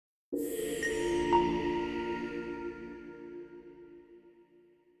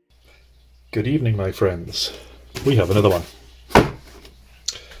Good evening, my friends. We have another one.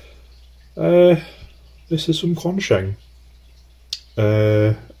 This is from Quansheng.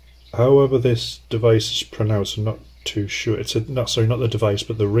 However this device is pronounced, I'm not too sure. It's not the device,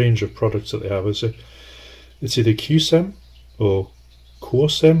 but the range of products that they have. It's either QSEM or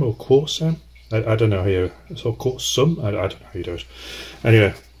Quarsem. I don't know how you, so Quarsum. I don't know how you do it.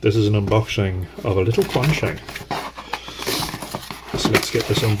 Anyway, this is an unboxing of a little Quansheng. So let's get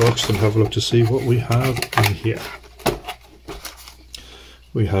this unboxed and have a look to see what we have in here.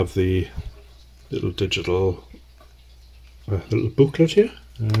 We have the little digital little booklet here.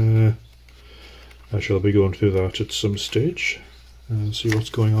 I shall be going through that at some stage and see what's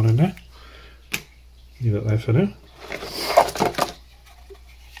going on in there. Leave that there for now.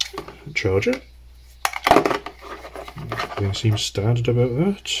 Charger. Everything seems standard about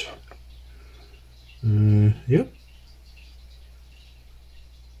that. Yep.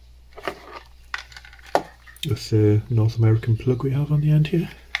 With the North American plug we have on the end here.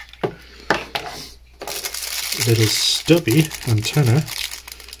 A little stubby antenna.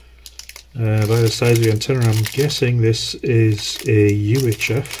 By the size of the antenna, I'm guessing this is a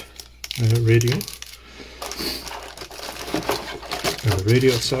UHF radio. The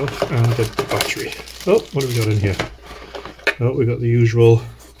radio itself and the battery. Oh, what have we got in here? Oh, we got the usual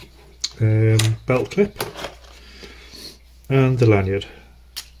belt clip and the lanyard.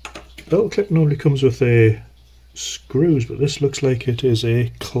 Belt clip normally comes with a screws, but this looks like it is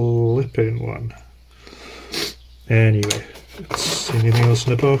a clip-in one. Anyway, let's see anything else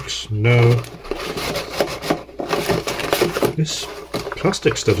in the box. No. This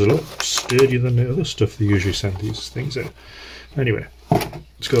plastic stuff is a lot sturdier than the other stuff they usually send these things in. Anyway,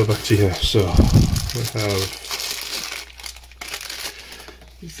 let's go back to here. So we have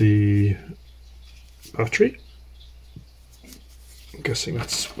the battery. I'm guessing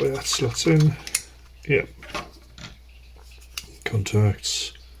that's where that slots in. Yep.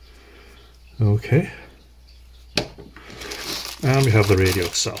 Contacts. Okay. And we have the radio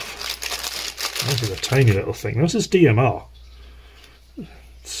itself. This is a tiny little thing. This is DMR.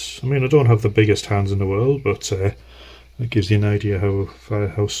 I mean, I don't have the biggest hands in the world, but that gives you an idea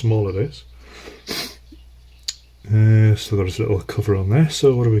how small it is. Still got this little cover on there.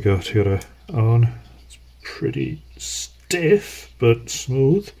 So what do we got? We got a on. It's pretty stiff but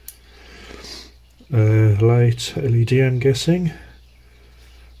smooth. Light LED, I'm guessing.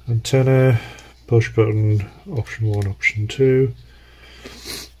 Antenna, push button, option 1, option 2.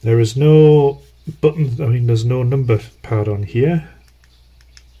 There is no button, I mean there's no number pad on here.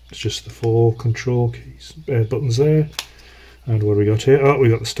 It's just the 4 control keys, buttons there. And what have we got here? Oh, we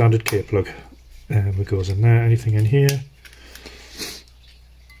got the standard K plug. And it goes in there. Anything in here?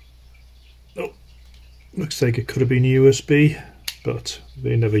 Oh, looks like it could have been USB, but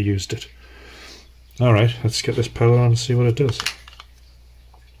they never used it. Alright, let's get this power on and see what it does.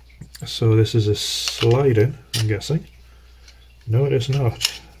 So this is a slide-in, I'm guessing. No, it is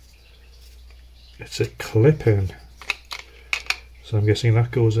not. It's a clip-in. So I'm guessing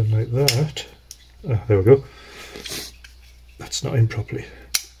that goes in like that. Ah, there we go. That's not in properly.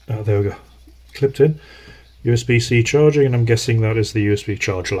 Ah, there we go. Clipped in. USB-C charging, and I'm guessing that is the USB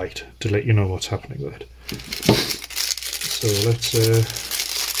charge light to let you know what's happening with it. So let's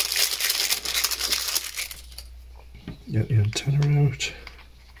get the antenna out.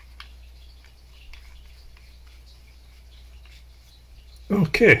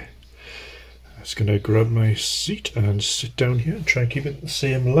 Okay, I'm just going to grab my seat and sit down here and try and keep it at the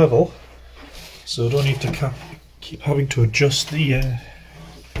same level, so I don't need to keep having to adjust the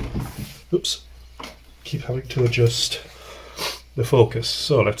keep having to adjust the focus.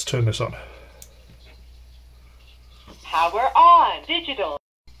 So let's turn this on. Power on, digital.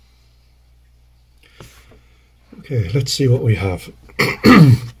 Okay, let's see what we have.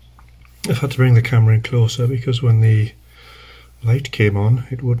 I've had to bring the camera in closer because when the light came on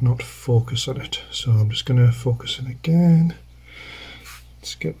it would not focus on it, so I'm just going to focus in again.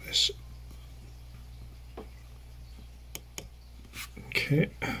 Let's get this. Okay.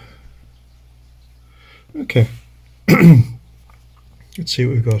 Let's see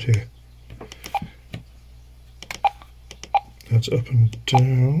what we've got here. That's up and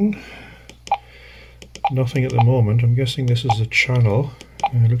down. Nothing at the moment. I'm guessing this is a channel.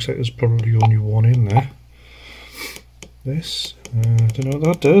 It looks like there's probably only one in there. This, I don't know what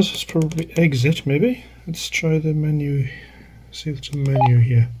that does. It's probably exit, maybe. Let's try the menu. See if it's a menu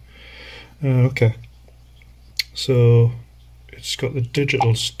here. Okay. So it's got the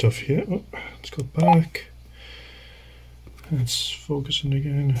digital stuff here. Oh, let's go back. It's focusing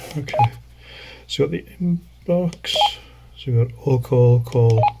again. Okay, so we've got the inbox. So we've got all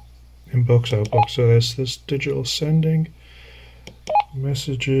call, inbox, outbox. So there's this digital sending,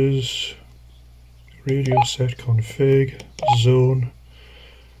 messages, radio set config, zone,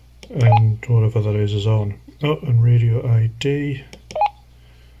 and whatever that is on. Oh, and radio ID,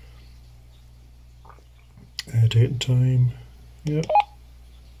 date and time. Yep.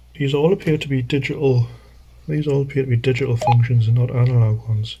 These all appear to be digital. These all appear to be digital functions and not analog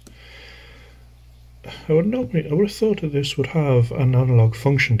ones. I would have thought that this would have an analog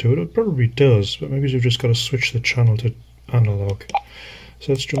function to it. It probably does, but maybe we've just got to switch the channel to analog.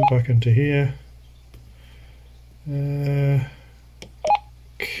 So let's jump back into here.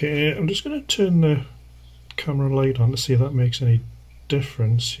 Okay, I'm just going to turn the camera light on to see if that makes any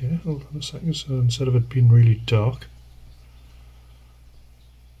difference. Yeah, hold on a second. So instead of it being really dark,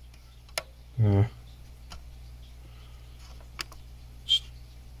 let's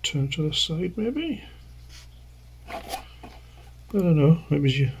turn to the side maybe. I don't know,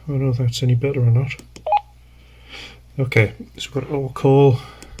 maybe I don't know if that's any better or not. Okay, so we've got all call.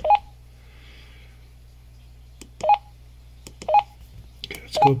 Okay,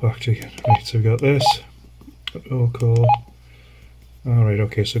 let's go back to it. Right, so we've got this. All call. Alright,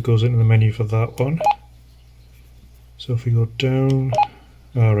 okay, so it goes into the menu for that one. So if we go down.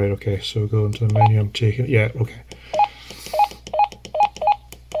 Alright, okay, so we go into the menu. I'm taking. Yeah, okay.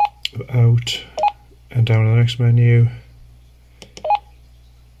 Out and down to the next menu.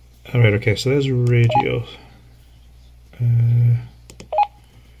 Alright, okay, so there's radio.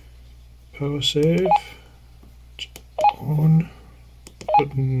 Power save. On.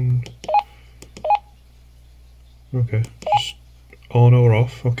 Button. Okay, just on or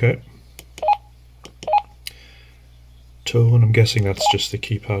off, okay. Tone, I'm guessing that's just the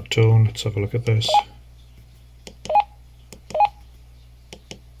keypad tone. Let's have a look at this.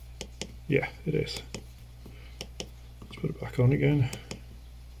 Yeah, it is. Let's put it back on again.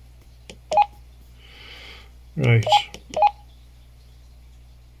 Right.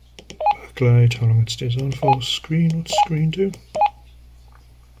 Backlight, how long it stays on for. Screen, what's screen do?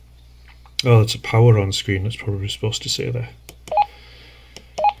 Oh, that's a power on screen, that's probably supposed to say there.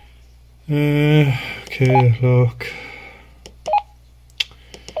 Okay, lock.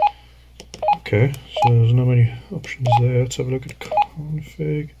 Okay, so there's not many options there. Let's have a look at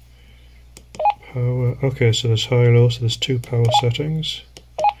config. Power. Okay, so there's high, low, so there's two power settings.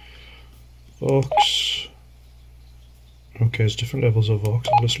 Vox. Okay, there's different levels of Vox.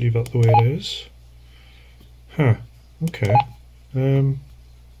 I'll just leave that the way it is. Huh, okay.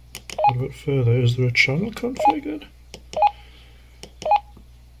 A bit further, is there a channel configured?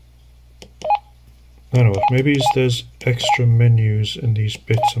 I don't know, maybe there's extra menus in these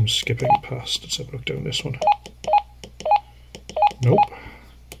bits I'm skipping past. Let's have a look down this one. Nope.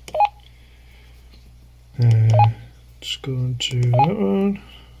 Let's go into that one.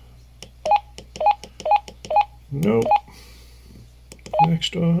 Nope.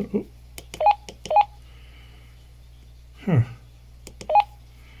 Next one. Oh. Huh.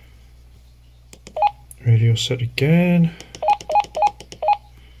 Radio set again.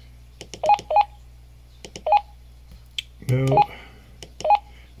 No.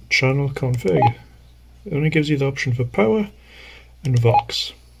 Channel config. It only gives you the option for power and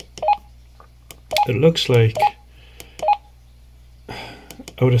Vox. It looks like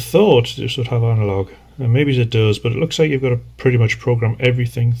I would have thought this would have analog, and maybe it does, but it looks like you've got to pretty much program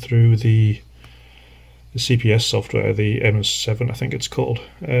everything through the CPS software, the MS7 I think it's called.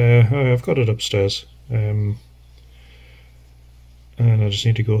 I've got it upstairs, and I just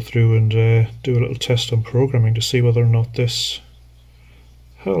need to go through and do a little test on programming to see whether or not this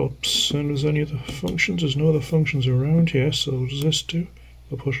helps. And there's any other functions? There's no other functions around here, so what does this do?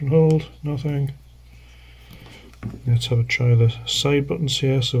 A push and hold, nothing. Let's have a try the side buttons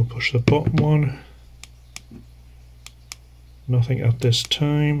here, so push the bottom one. Nothing at this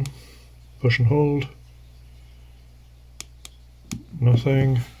time. Push and hold.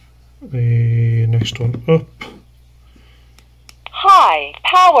 Nothing. The next one up. High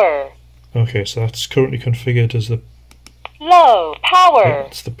power. Okay, so that's currently configured as the Low power. yeah,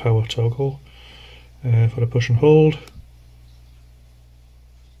 that's the power toggle. For the push and hold.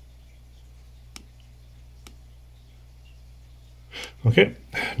 Okay,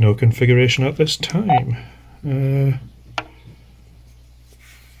 no configuration at this time. Okay,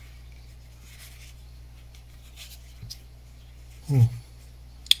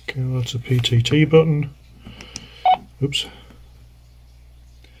 well, that's a PTT button. Oops.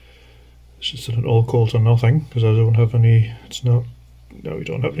 It's just an all call to nothing because I don't have any. It's not. No, we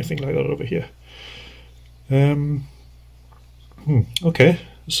don't have anything like that over here. Okay,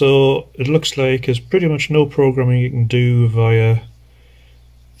 so it looks like there's pretty much no programming you can do via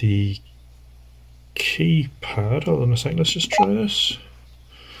the keypad. Hold on a second, let's just try this.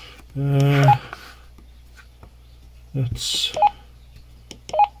 Let's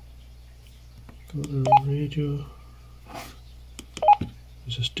go to radio.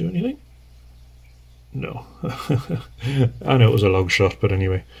 Does this do anything? No. I know it was a long shot, but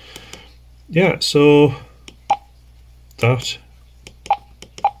anyway. Yeah, so that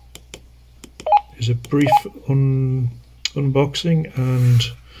is a brief unboxing and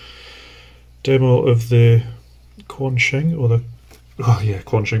demo of the Quansheng, or the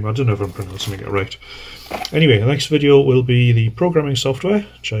Quansheng. I don't know if I'm pronouncing it right. Anyway, the next video will be the programming software,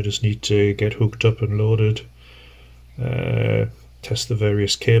 which I just need to get hooked up and loaded, test the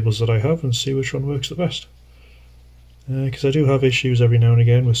various cables that I have and see which one works the best. Because I do have issues every now and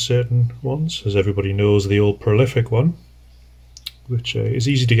again with certain ones. As everybody knows, the old prolific one, which is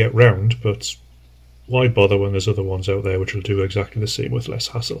easy to get round, but why bother when there's other ones out there which will do exactly the same with less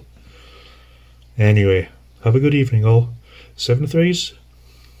hassle. Anyway, have a good evening all. 7 3s?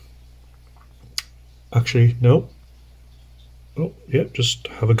 Actually, no. Oh, yeah, just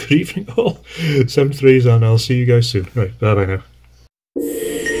have a good evening all. 7 3s, and I'll see you guys soon. Right, bye bye now.